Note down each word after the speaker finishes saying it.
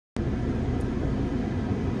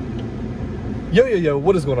Yo,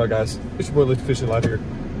 what is going on, guys? It's your boy Lift Fishing Live here,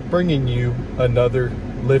 bringing you another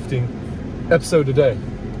lifting episode today.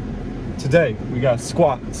 Today, we got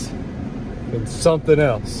squats and something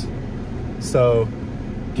else. So,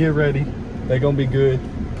 get ready. They're gonna be good.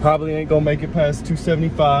 Probably ain't gonna make it past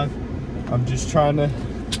 275. I'm just trying to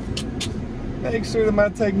make sure that my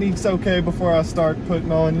technique's okay before I start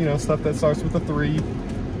putting on, stuff that starts with a 3.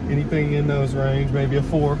 Anything in those range, maybe a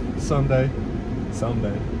 4 someday.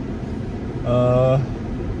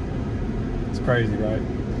 It's crazy, right?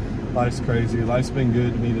 Life's crazy. Life's been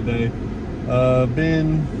good to me today.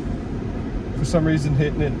 Been, for some reason,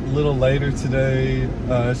 hitting it a little later today.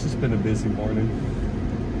 It's just been a busy morning.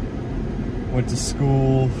 Went to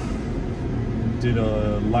school, did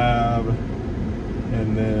a lab,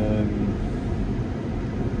 and then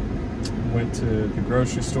went to the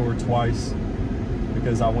grocery store twice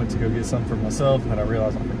because I went to go get something for myself and I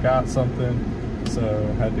realized I forgot something, so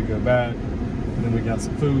I had to go back. And then we got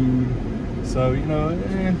some food. So,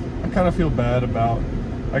 I kind of feel bad about,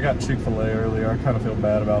 I got Chick-fil-A earlier. I kind of feel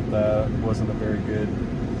bad about that. It wasn't a very good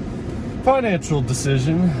financial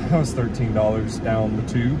decision. I was $13 down the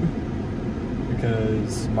tube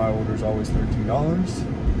because my order's always $13.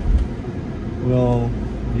 Well,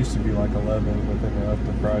 it used to be like 11, but then they upped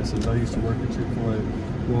the prices. I used to work at Chick-fil-A.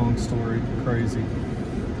 Long story, crazy.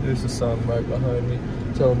 There's the sun right behind me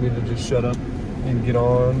telling me to just shut up and get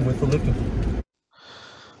on with the lifting.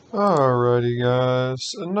 Alrighty,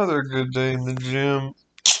 guys, another good day in the gym.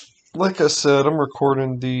 Like I said, I'm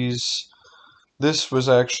recording these. This was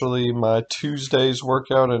actually my Tuesday's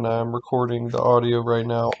workout, and I'm recording the audio right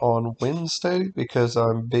now on Wednesday because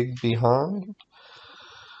I'm big behind.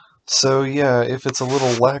 So yeah, if it's a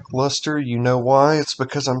little lackluster, you know why. It's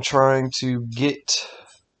because I'm trying to get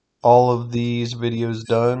all of these videos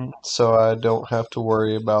done so I don't have to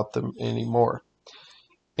worry about them anymore.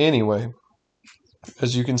 Anyway,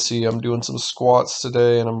 as you can see, I'm doing some squats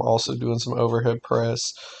today, and I'm also doing some overhead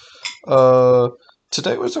press.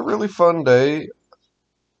 Today was a really fun day.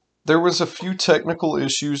 There was a few technical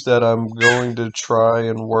issues that I'm going to try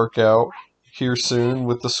and work out here soon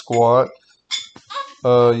with the squat.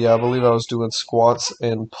 Yeah, I believe I was doing squats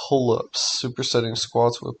and pull-ups, supersetting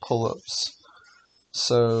squats with pull-ups.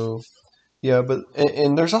 So, yeah, but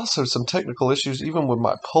and there's also some technical issues even with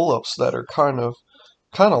my pull-ups that are kind of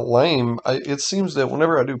lame. It seems that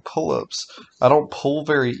whenever I do pull-ups, I don't pull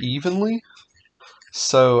very evenly.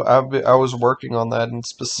 So I was working on that in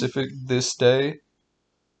specific this day,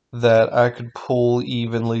 that I could pull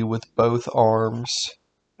evenly with both arms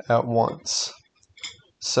at once.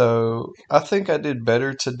 So I think I did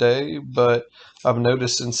better today, but I've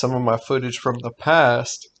noticed in some of my footage from the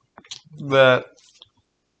past that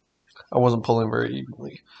I wasn't pulling very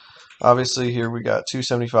evenly. Obviously, here we got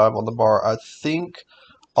 275 on the bar. I think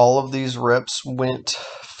all of these reps went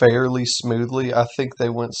fairly smoothly. I think they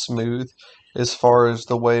went smooth as far as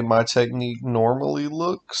the way my technique normally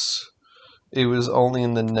looks. It was only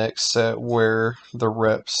in the next set where the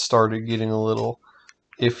reps started getting a little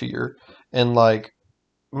iffier. And like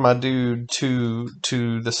my dude to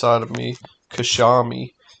the side of me,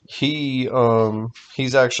 Kashami,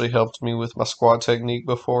 he's actually helped me with my squat technique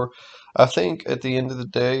before. I think at the end of the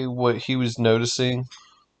day, what he was noticing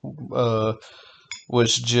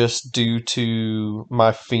was just due to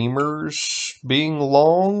my femurs being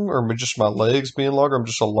long, or just my legs being longer. I'm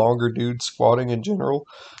just a longer dude squatting in general.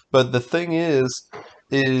 But the thing is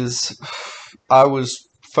I was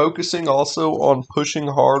focusing also on pushing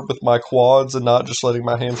hard with my quads and not just letting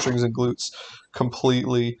my hamstrings and glutes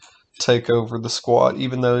completely take over the squat,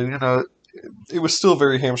 even though, it was still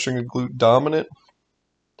very hamstring and glute dominant.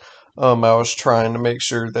 I was trying to make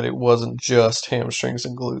sure that it wasn't just hamstrings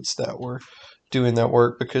and glutes that were doing that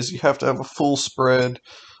work, because you have to have a full spread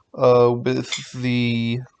with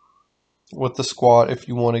the squat if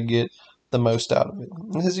you want to get the most out of it.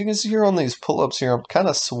 And as you can see here on these pull-ups here, I'm kind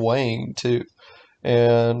of swaying too,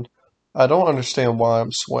 and I don't understand why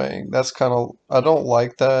I'm swaying. I don't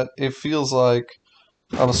like that. It feels like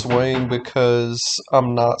I'm swaying because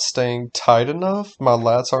I'm not staying tight enough. My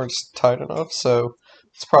lats aren't tight enough, so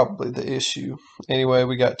it's probably the issue. Anyway,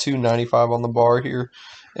 we got 295 on the bar here,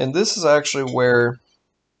 and this is actually where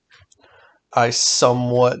I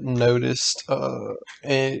somewhat noticed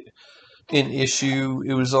an issue.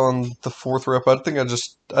 It was on the 4th rep. I think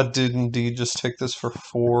I did indeed just take this for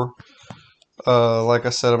 4. Like I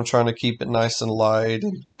said, I'm trying to keep it nice and light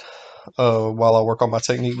while I work on my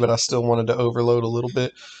technique, but I still wanted to overload a little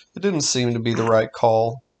bit. It didn't seem to be the right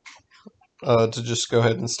call to just go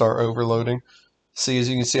ahead and start overloading. See, as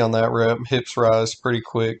you can see on that rep, hips rise pretty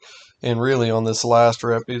quick. And really on this last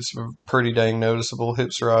rep, it's pretty dang noticeable.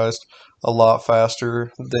 Hips rised a lot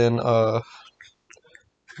faster than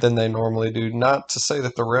they normally do. Not to say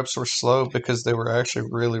that the reps were slow, because they were actually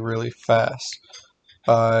really, really fast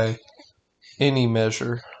by any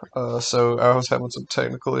measure. So I was having some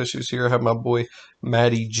technical issues here. I have my boy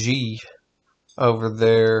Matty G over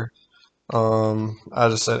there. I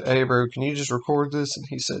just said, "Hey, bro, can you just record this?" And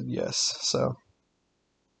he said yes. So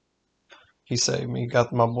he saved me.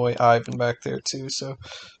 Got my boy Ivan back there too. So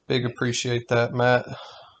big appreciate that, Matt.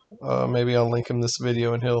 Maybe I'll link him this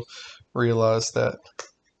video and he'll realize that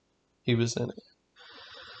he was in it.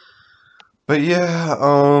 But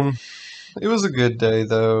yeah, it was a good day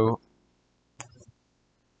though.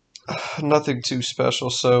 Nothing too special.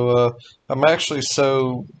 So I'm actually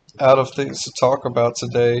so out of things to talk about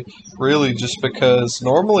today, really just because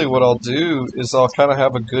normally what I'll do is I'll kind of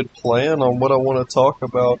have a good plan on what I want to talk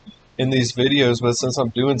about in these videos, but since I'm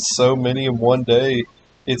doing so many in one day,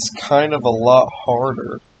 it's kind of a lot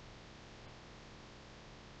harder.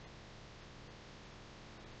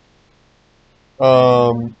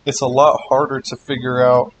 It's a lot harder to figure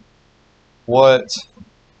out what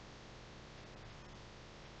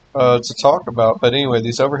to talk about. But anyway,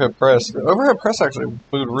 these overhead press actually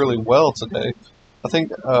moved really well today. I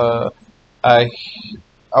think I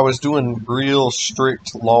I was doing real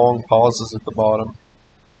strict long pauses at the bottom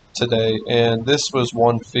today, and this was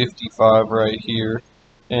 155 right here,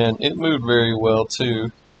 and it moved very well too.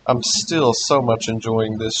 I'm still so much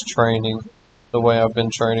enjoying this training, the way I've been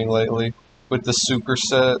training lately, with the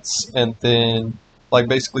supersets, and then like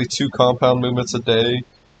basically 2 compound movements a day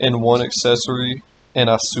and 1 accessory, and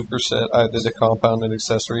I superset. I did a compound and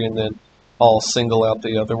accessory, and then I'll single out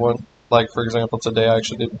the other one. Like for example, today I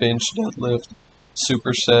actually did bench, deadlift,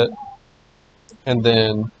 superset, and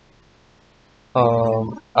then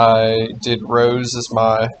I did rows as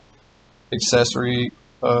my accessory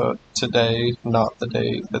today, not the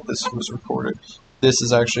day that this was recorded. This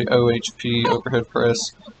is actually OHP, overhead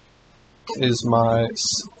press, is my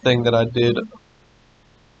thing that I did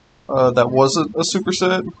that wasn't a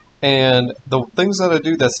superset. And the things that I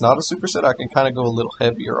do that's not a superset, I can kind of go a little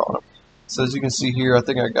heavier on them. So as you can see here, I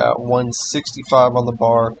think I got 165 on the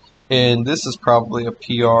bar, and this is probably a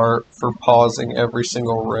PR for pausing every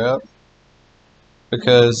single rep,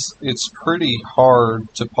 because it's pretty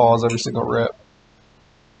hard to pause every single rep.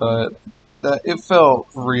 But it felt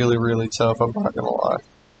really, really tough, I'm not gonna lie.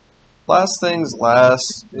 Last things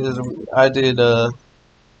last is I did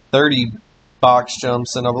 30 box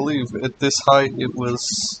jumps, and I believe at this height it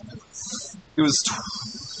was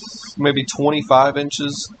maybe 25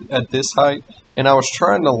 inches at this height, and I was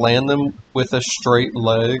trying to land them with a straight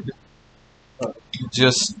leg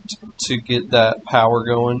just to get that power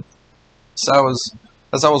going. So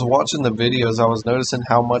as I was watching the videos, I was noticing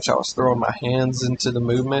how much I was throwing my hands into the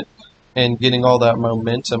movement and getting all that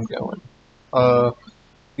momentum going.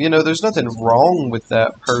 You know, there's nothing wrong with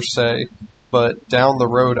that per se, but down the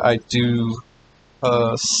road I do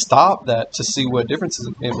stop that to see what differences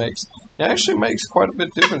it makes. It actually makes quite a bit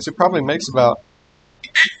of difference. It probably makes about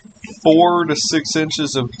 4 to 6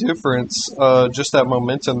 inches of difference, just that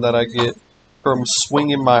momentum that I get from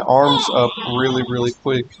swinging my arms up really, really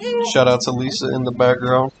quick. Shout out to Lisa in the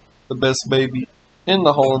background. The best baby in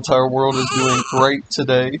the whole entire world is doing great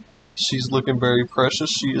today. She's looking very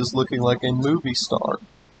precious. She is looking like a movie star.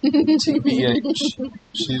 TBH.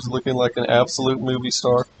 She's looking like an absolute movie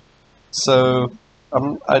star. So,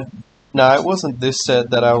 now it wasn't this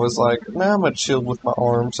set that I was like, nah, I'm gonna chill with my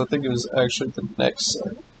arms. I think it was actually the next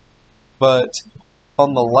set. But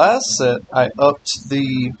on the last set, I upped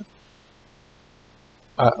the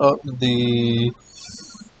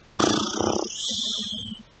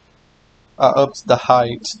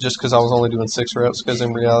height just because I was only doing 6 reps, because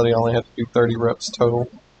in reality I only had to do 30 reps total.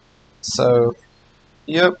 So,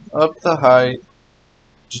 yep, up the height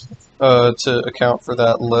to account for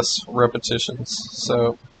that less repetitions.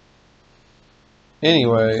 So,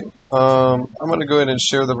 anyway, I'm going to go ahead and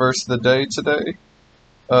share the verse of the day today.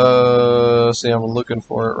 See, I'm looking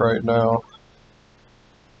for it right now.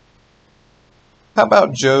 How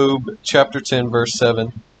about Job chapter 10 verse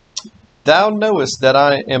 7? Thou knowest that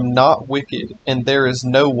I am not wicked, and there is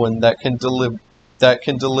no one that can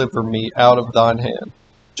deliver me out of thine hand.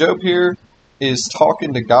 Job here is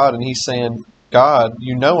talking to God, and he's saying, God,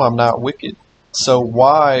 you know I'm not wicked. So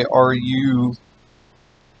why are you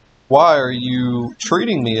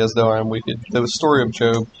treating me as though I'm wicked? The story of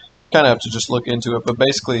Job, kind of have to just look into it, but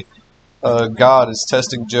basically God is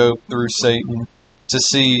testing Job through Satan to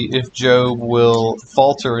see if Job will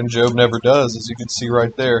falter, and Job never does, as you can see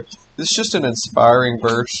right there. This is just an inspiring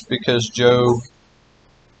verse because Job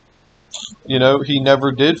You know, he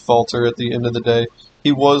never did falter at the end of the day.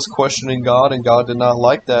 He was questioning God, and God did not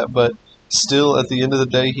like that, but still, at the end of the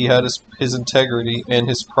day, he had his integrity and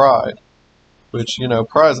his pride, which, you know,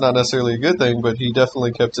 pride is not necessarily a good thing, but he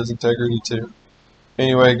definitely kept his integrity too.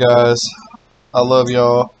 Anyway, guys, I love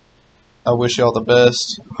y'all. I wish y'all the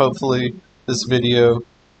best. Hopefully, this video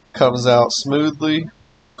comes out smoothly.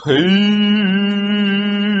 Peace.